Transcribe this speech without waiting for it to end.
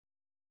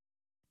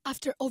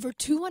After over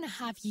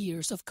 2.5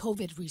 years of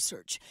COVID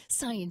research,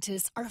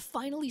 scientists are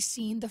finally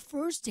seeing the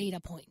first data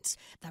points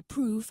that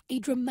prove a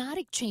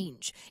dramatic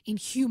change in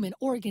human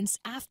organs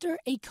after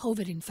a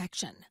COVID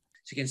infection.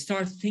 So you can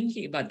start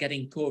thinking about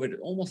getting COVID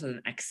almost as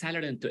an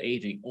accelerant to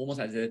aging, almost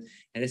as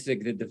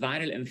like the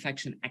viral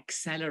infection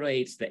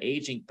accelerates the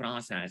aging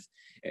process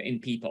in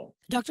people.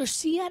 Dr.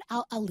 Siad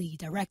Al-Ali,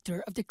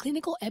 director of the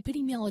Clinical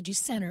Epidemiology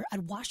Center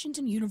at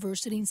Washington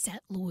University in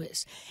St.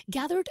 Louis,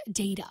 gathered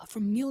data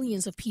from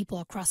millions of people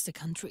across the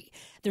country.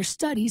 Their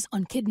studies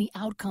on kidney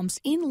outcomes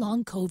in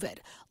long COVID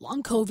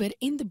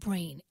in the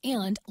brain,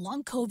 and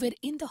long COVID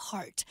in the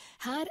heart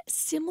had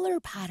similar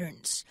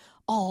patterns,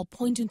 all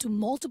pointing to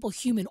multiple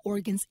human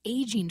organs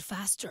aging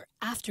faster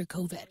after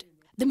COVID.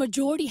 The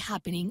majority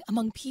happening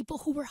among people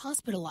who were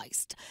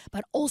hospitalized,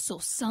 but also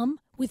some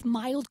with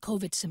mild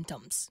COVID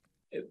symptoms.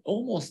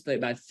 Almost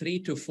about 3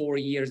 to 4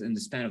 years in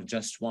the span of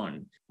just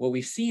one. What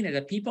we've seen is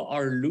that people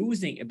are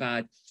losing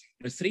about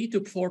 3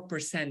 to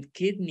 4%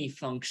 kidney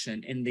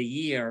function in the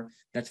year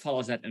that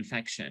follows that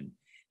infection.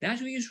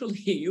 That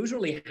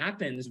usually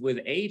happens with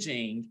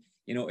aging,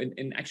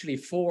 in actually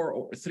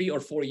 3 or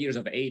 4 years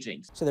of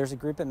aging. So there's a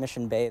group at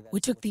Mission Bay. We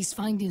took these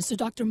findings to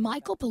Dr.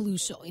 Michael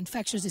Peluso,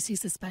 infectious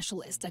diseases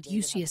specialist at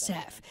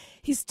UCSF.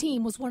 His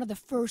team was one of the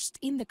first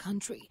in the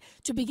country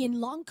to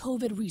begin long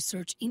COVID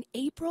research in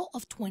April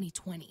of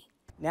 2020.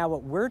 Now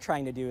what we're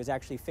trying to do is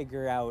actually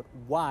figure out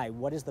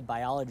what is the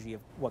biology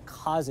of what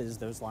causes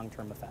those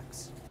long-term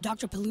effects.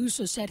 Dr.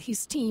 Peluso said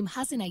his team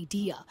has an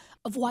idea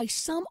of why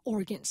some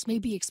organs may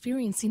be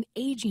experiencing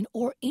aging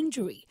or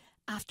injury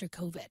after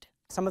COVID.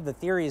 Some of the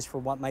theories for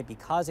what might be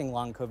causing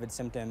long COVID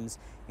symptoms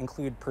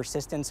include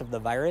persistence of the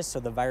virus. So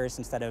the virus,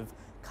 instead of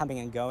coming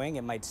and going,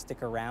 it might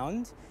stick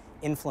around.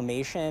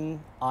 Inflammation,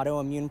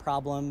 autoimmune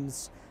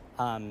problems,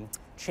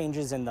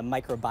 changes in the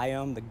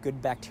microbiome, the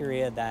good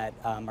bacteria that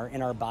are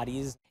in our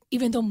bodies.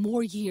 Even though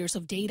more years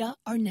of data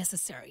are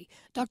necessary,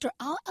 Dr.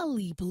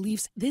 Al-Ali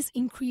believes this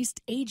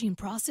increased aging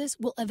process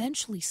will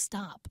eventually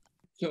stop.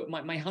 So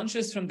my hunch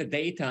is from the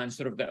data and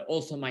sort of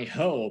also my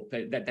hope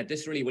that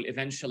this really will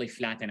eventually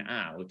flatten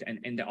out.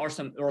 And there are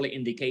some early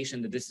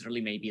indication that this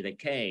really may be the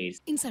case.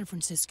 In San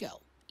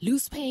Francisco,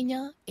 Luz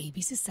Peña,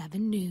 ABC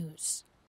 7 News.